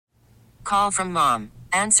Call from mom.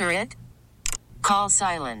 Answer it. Call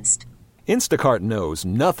silenced. Instacart knows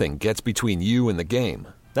nothing gets between you and the game.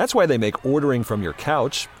 That's why they make ordering from your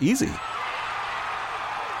couch easy.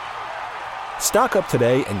 Stock up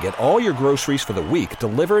today and get all your groceries for the week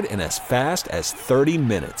delivered in as fast as 30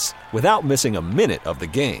 minutes without missing a minute of the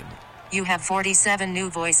game. You have 47 new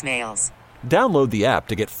voicemails. Download the app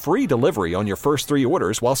to get free delivery on your first 3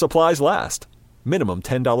 orders while supplies last. Minimum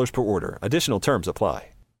 $10 per order. Additional terms apply.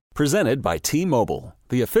 Presented by T-Mobile,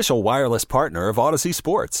 the official wireless partner of Odyssey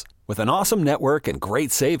Sports. With an awesome network and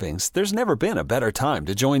great savings, there's never been a better time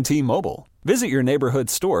to join T-Mobile. Visit your neighborhood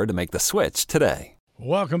store to make the switch today.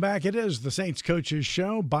 Welcome back. It is the Saints Coaches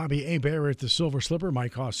Show. Bobby Hebert at the Silver Slipper.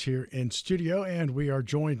 Mike Haas here in studio. And we are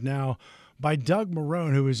joined now by Doug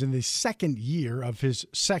Marrone, who is in the second year of his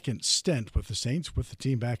second stint with the Saints, with the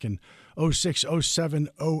team back in 06, 07,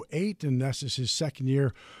 08. And this is his second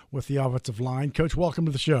year with the offensive line. Coach, welcome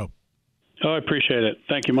to the show. Oh, I appreciate it.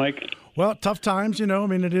 Thank you, Mike. Well, tough times, you know. I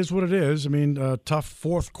mean, it is what it is. I mean, tough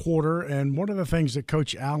fourth quarter. And one of the things that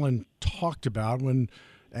Coach Allen talked about when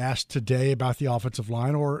asked today about the offensive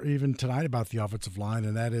line, or even tonight about the offensive line,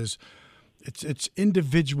 and that is it's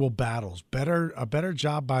individual battles. A better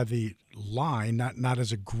job by the line, not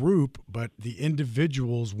as a group, but the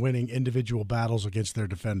individuals winning individual battles against their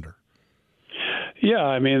defender. Yeah,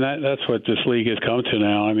 I mean that's what this league has come to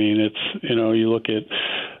now. I mean, it's you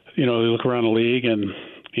look around the league and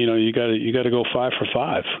you got to go 5 for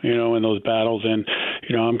 5, in those battles. And,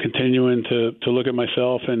 I'm continuing to look at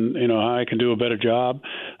myself and, how I can do a better job,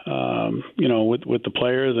 with the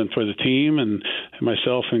players and for the team and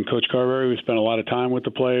myself and Coach Carberry. We spent a lot of time with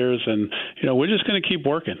the players and, we're just going to keep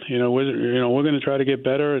working. We're going to try to get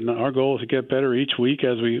better. And our goal is to get better each week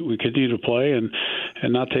as we continue to play and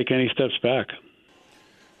not take any steps back.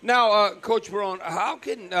 Now, Coach Marrone, how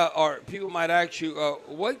can or people might ask you,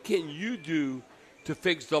 what can you do to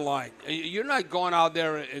fix the line? You're not going out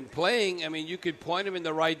there and playing. I mean, you could point them in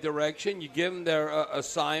the right direction. You give them their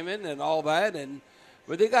assignment and all that,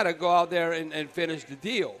 but they got to go out there and finish the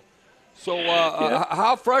deal. So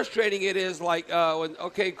how frustrating it is, like,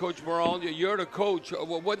 okay, Coach Marrone, you're the coach.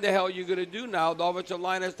 Well, what the hell are you going to do now? The offensive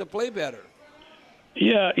line has to play better.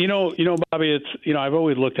 Yeah, Bobby, it's, I've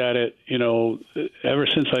always looked at it, ever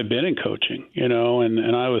since I've been in coaching,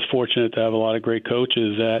 and I was fortunate to have a lot of great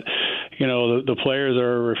coaches that, the players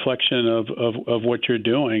are a reflection of what you're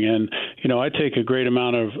doing. And, I take a great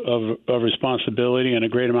amount of responsibility and a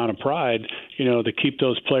great amount of pride, to keep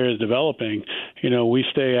those players developing. We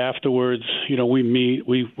stay afterwards, we meet,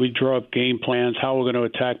 we draw up game plans, how we're going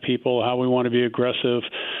to attack people, how we want to be aggressive.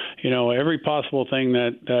 Every possible thing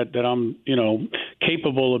that I'm,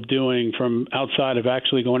 capable of doing from outside of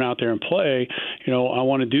actually going out there and play, I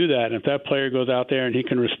want to do that. And if that player goes out there and he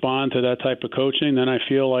can respond to that type of coaching, then I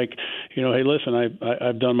feel like, hey, listen,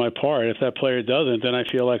 I've done my part. If that player doesn't, then I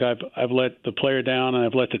feel like I've let the player down and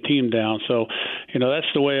I've let the team down. So, that's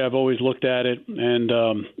the way I've always looked at it, and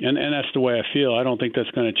that's the way I feel. I don't think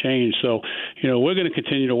that's going to change. So, we're going to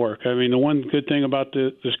continue to work. I mean, the one good thing about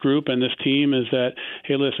this group and this team is that,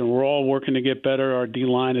 hey, listen, we're all working to get better. Our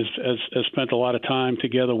D-line has spent a lot of time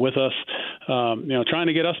together with us, trying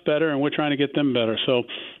to get us better, and we're trying to get them better. So,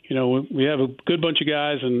 we have a good bunch of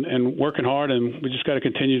guys and working hard, and we just got to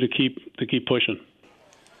continue to keep pushing.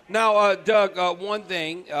 Now, Doug, one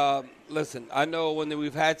thing, listen, I know when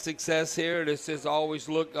we've had success here, this has always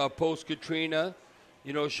looked post-Katrina,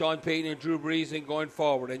 Sean Payton and Drew Brees and going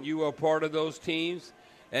forward, and you were a part of those teams,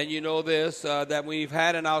 and you know this, that we've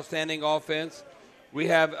had an outstanding offense. We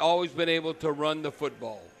have always been able to run the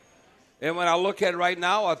football. And when I look at it right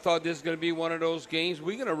now, I thought this is going to be one of those games.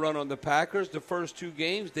 We're going to run on the Packers. The first 2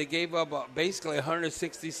 games, they gave up basically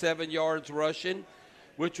 167 yards rushing,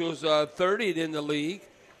 which was 30th in the league.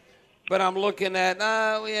 But I'm looking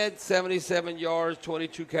at, we had 77 yards,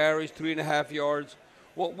 22 carries, 3.5 yards.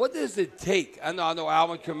 Well, what does it take? I know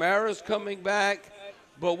Alvin Kamara's coming back,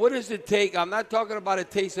 but what does it take? I'm not talking about a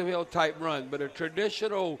Taysom Hill type run, but a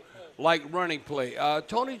traditional running play.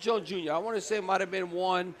 Tony Jones Jr., I want to say it might have been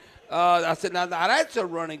one. I said, now that's a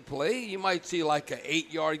running play. You might see like an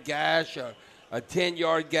 8-yard gash or a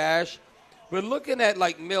 10-yard gash. But looking at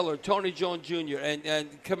like Miller, Tony Jones Jr., and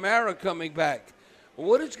Kamara coming back,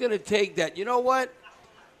 what is going to take that? You know what?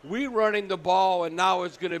 We running the ball, and now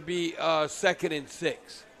it's going to be 2nd and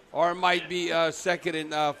 6. Or it might be 2nd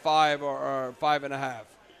and 5 or 5.5.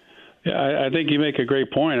 Yeah, I think you make a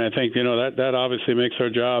great point. I think, that obviously makes our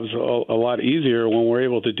jobs a lot easier when we're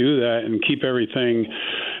able to do that and keep everything,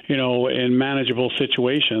 in manageable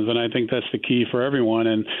situations. And I think that's the key for everyone.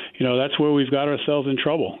 And, that's where we've got ourselves in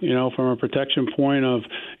trouble, from a protection point of,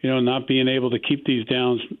 not being able to keep these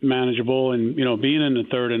downs manageable and, being in the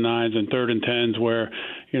 3rd and 9s and 3rd and 10s where,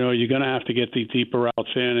 you're going to have to get these deeper routes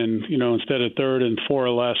in and, instead of 3rd and 4 or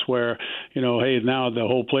less where, hey, now the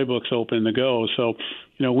whole playbook's open to go. So,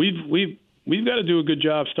 we've got to do a good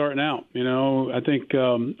job starting out. I think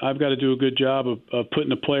I've got to do a good job of putting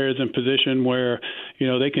the players in position where,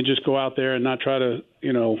 they can just go out there and not try to,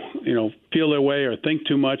 feel their way or think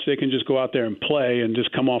too much. They can just go out there and play and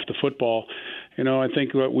just come off the football. I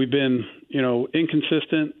think we've been,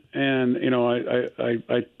 inconsistent. And,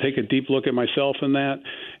 I take a deep look at myself in that,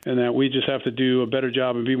 and that we just have to do a better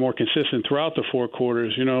job and be more consistent throughout the 4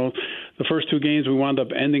 quarters. The first 2 games we wound up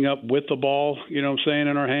ending up with the ball, in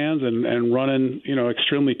our hands and running,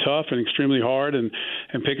 extremely tough and extremely hard and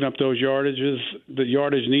picking up those the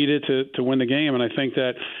yardage needed to win the game. And I think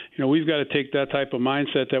that, we've got to take that type of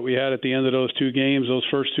mindset that we had at the end of those 2 games, those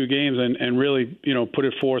first 2 games, and really, put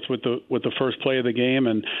it forth with the first play of the game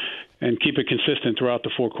and keep it consistent throughout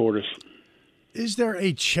the 4 quarters. Is there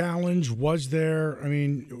a challenge? Was there? I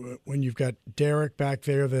mean, when you've got Derek back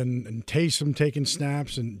there, and Taysom taking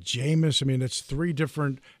snaps, and Jameis. I mean, it's 3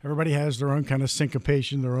 different. Everybody has their own kind of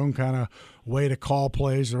syncopation, their own kind of way to call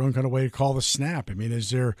plays, their own kind of way to call the snap. I mean, is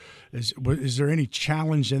there any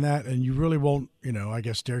challenge in that? And you really won't. I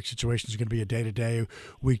guess Derek's situation is going to be a day-to-day,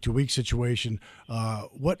 week-to-week situation.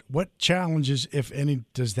 What challenges, if any,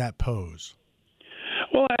 does that pose?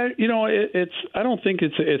 Well, I don't think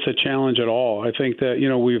it's a challenge at all. I think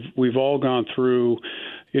that we've all gone through,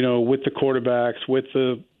 with the quarterbacks, with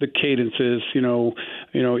the cadences,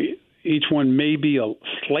 each one may be a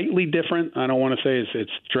slightly different. I don't want to say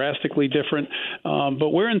it's drastically different, but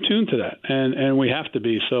we're in tune to that, and we have to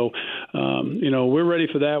be. So, we're ready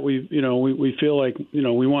for that. We feel like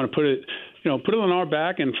we want to put it on our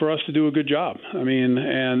back and for us to do a good job. I mean,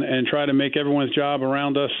 and try to make everyone's job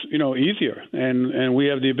around us, easier. And we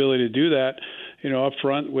have the ability to do that, up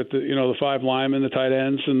front with the 5 linemen, the tight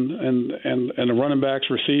ends, and the running backs,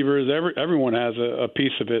 receivers. Everyone has a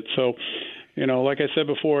piece of it. So, like I said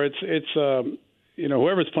before, it's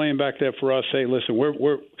whoever's playing back there for us. Hey, listen,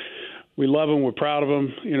 we love him. We're proud of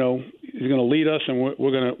him. He's going to lead us, and we're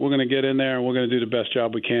going to get in there, and we're going to do the best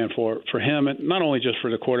job we can for him, and not only just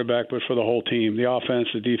for the quarterback, but for the whole team, the offense,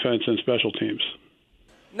 the defense, and special teams.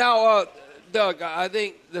 Now, Doug, I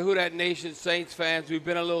think the Who Dat Nation Saints fans, we've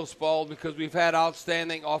been a little spoiled because we've had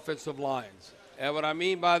outstanding offensive lines. And what I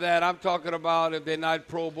mean by that, I'm talking about if they're not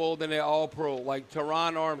Pro Bowl, then they're all pro, like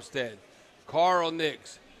Teron Armstead, Carl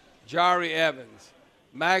Nix, Jari Evans,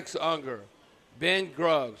 Max Unger, Ben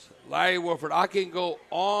Grubbs, Larry Warford. I can go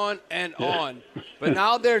on and on. But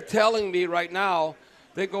now they're telling me right now,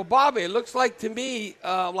 they go, Bobby, it looks like to me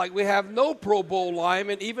like we have no Pro Bowl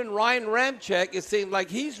linemen. Even Ryan Ramczyk, it seems like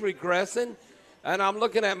he's regressing. And I'm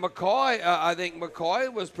looking at McCoy. I think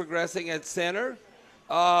McCoy was progressing at center.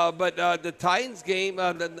 But the Titans game,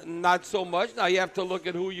 not so much. Now you have to look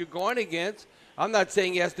at who you're going against. I'm not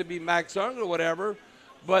saying he has to be Max Unger or whatever.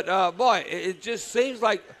 But, boy, it just seems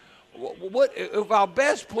like what if our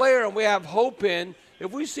best player, and we have hope in,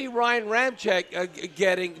 if we see Ryan Ramczyk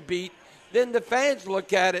getting beat, then the fans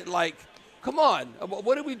look at it like, come on,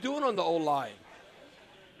 what are we doing on the O-line?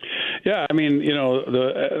 Yeah, I mean,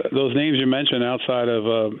 those names you mentioned outside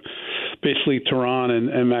of basically Teron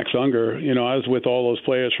and Max Unger, I was with all those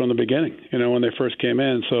players from the beginning, when they first came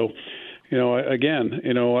in. So, again,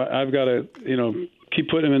 I've got to, keep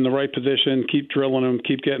putting them in the right position, keep drilling them,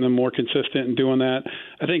 keep getting them more consistent and doing that.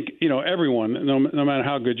 I think, everyone, no matter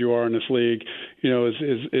how good you are in this league,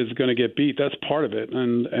 is going to get beat. That's part of it.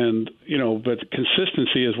 And but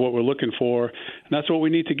consistency is what we're looking for, and that's what we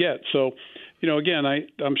need to get. So, again,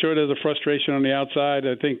 I'm sure there's a frustration on the outside.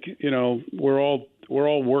 I think, we're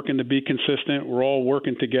all working to be consistent. We're all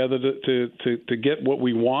working together to get what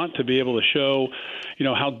we want, to be able to show,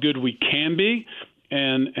 how good we can be.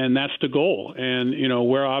 And that's the goal. And,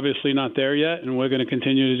 we're obviously not there yet, and we're going to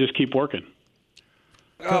continue to just keep working.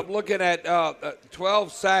 Looking at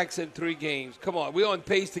 12 sacks in 3 games. Come on, we're on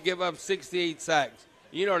pace to give up 68 sacks.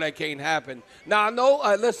 You know that can't happen. Now,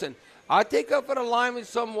 listen, I take up for the lineman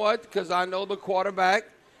somewhat because I know the quarterback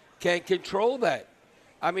can control that.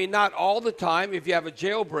 I mean, not all the time if you have a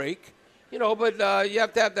jailbreak, but you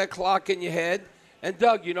have to have that clock in your head. And,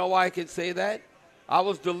 Doug, you know why I can say that? I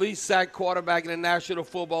was the least sacked quarterback in the National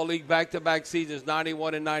Football League back-to-back seasons,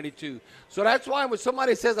 91 and 92. So that's why when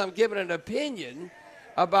somebody says I'm giving an opinion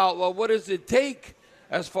about, well, what does it take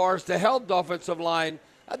as far as to help the offensive line,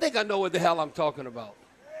 I think I know what the hell I'm talking about.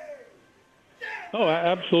 Oh,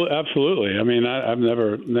 absolutely. I mean, I've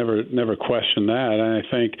never questioned that, and I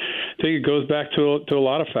think it goes back to a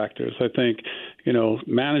lot of factors. I think,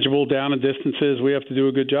 manageable down and distances, we have to do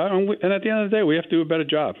a good job, and at the end of the day, we have to do a better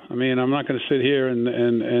job. I mean, I'm not going to sit here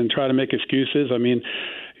and try to make excuses. I mean,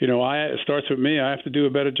 it starts with me. I have to do a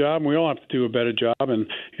better job, and we all have to do a better job. And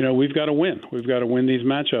we've got to win. We've got to win these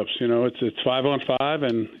matchups. It's 5-on-5,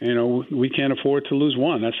 and we can't afford to lose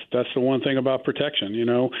one. That's the one thing about protection.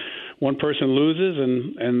 One person loses,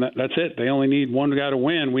 and that's it. They only need one guy to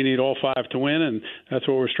win. We need all five to win, and that's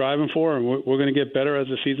what we're striving for. And we're going to get better as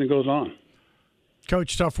the season goes on.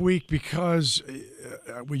 Coach, tough week because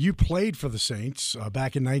you played for the Saints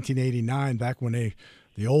back in 1989, back when the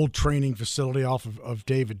old training facility off of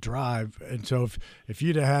David Drive. And so if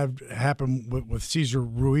you'd have had happened with Cesar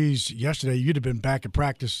Ruiz yesterday, you'd have been back at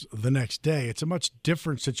practice the next day. It's a much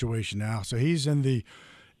different situation now. So he's in the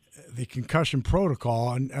concussion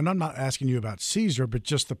protocol. And I'm not asking you about Cesar, but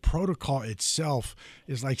just the protocol itself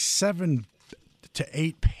is like 7 to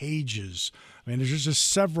 8 pages. I mean, there's just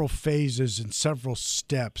several phases and several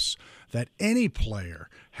steps that any player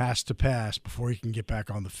has to pass before he can get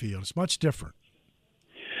back on the field. It's much different.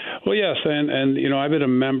 Well, yes, and I've been a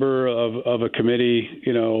member of a committee,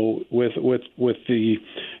 with the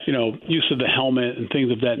use of the helmet and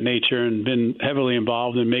things of that nature, and been heavily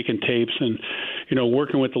involved in making tapes and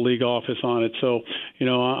working with the league office on it. So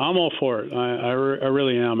I'm all for it. I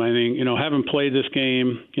really am. I think haven't played this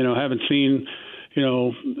game, haven't seen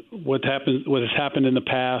what has happened in the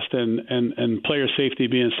past, and player safety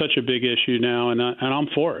being such a big issue now, and I'm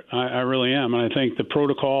for it. I really am, and I think the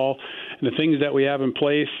protocol and the things that we have in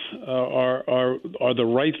place are the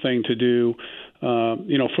right thing to do,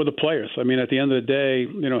 for the players. I mean, at the end of the day,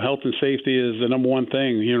 health and safety is the number one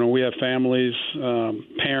thing. We have families,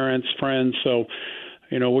 parents, friends, so.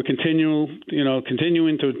 We're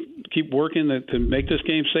continuing to keep working to make this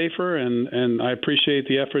game safer, and I appreciate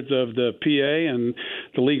the efforts of the PA and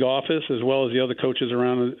the league office, as well as the other coaches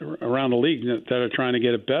around the league that are trying to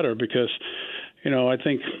get it better, because, I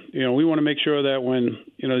think, we want to make sure that when,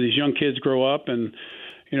 these young kids grow up and,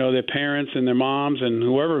 their parents and their moms and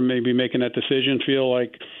whoever may be making that decision feel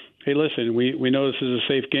like, hey, listen, we know this is a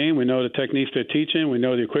safe game. We know the techniques they're teaching. We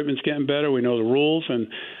know the equipment's getting better. We know the rules, and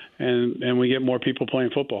we get more people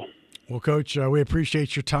playing football. Well, Coach, we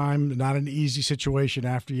appreciate your time. Not an easy situation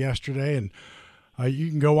after yesterday, and you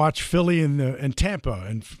can go watch Philly and Tampa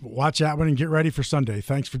and watch that one and get ready for Sunday.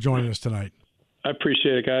 Thanks for joining us tonight. I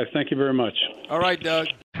appreciate it, guys. Thank you very much. All right, Doug.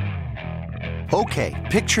 Okay,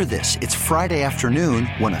 picture this. It's Friday afternoon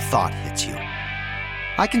when a thought hits you.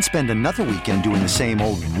 I can spend another weekend doing the same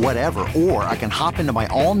old whatever, or I can hop into my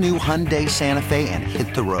all-new Hyundai Santa Fe and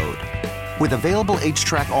hit the road. With available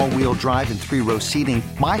H-Track all-wheel drive and 3-row seating,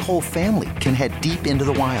 my whole family can head deep into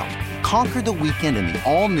the wild. Conquer the weekend in the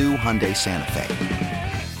all-new Hyundai Santa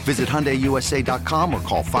Fe. Visit HyundaiUSA.com or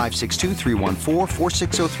call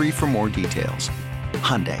 562-314-4603 for more details.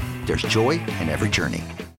 Hyundai, there's joy in every journey.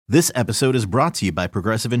 This episode is brought to you by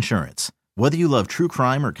Progressive Insurance. Whether you love true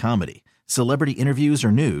crime or comedy, celebrity interviews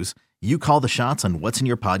or news, you call the shots on what's in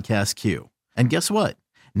your podcast queue. And guess what?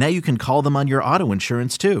 Now you can call them on your auto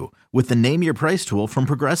insurance too with the Name Your Price tool from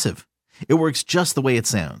Progressive. It works just the way it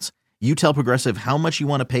sounds. You tell Progressive how much you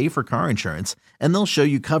want to pay for car insurance, and they'll show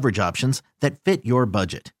you coverage options that fit your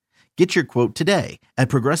budget. Get your quote today at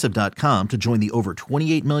Progressive.com to join the over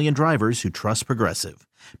 28 million drivers who trust Progressive.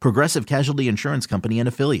 Progressive Casualty Insurance Company and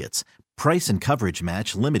Affiliates. Price and coverage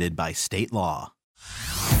match limited by state law.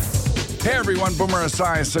 Hey everyone, Boomer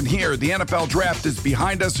Esiason here. The NFL Draft is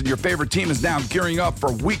behind us and your favorite team is now gearing up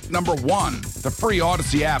for week number 1. The free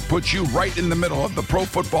Odyssey app puts you right in the middle of the pro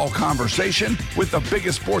football conversation with the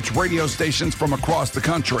biggest sports radio stations from across the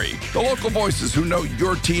country. The local voices who know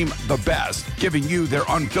your team the best, giving you their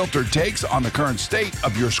unfiltered takes on the current state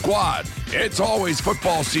of your squad. It's always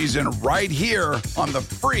football season right here on the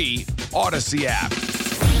free Odyssey app.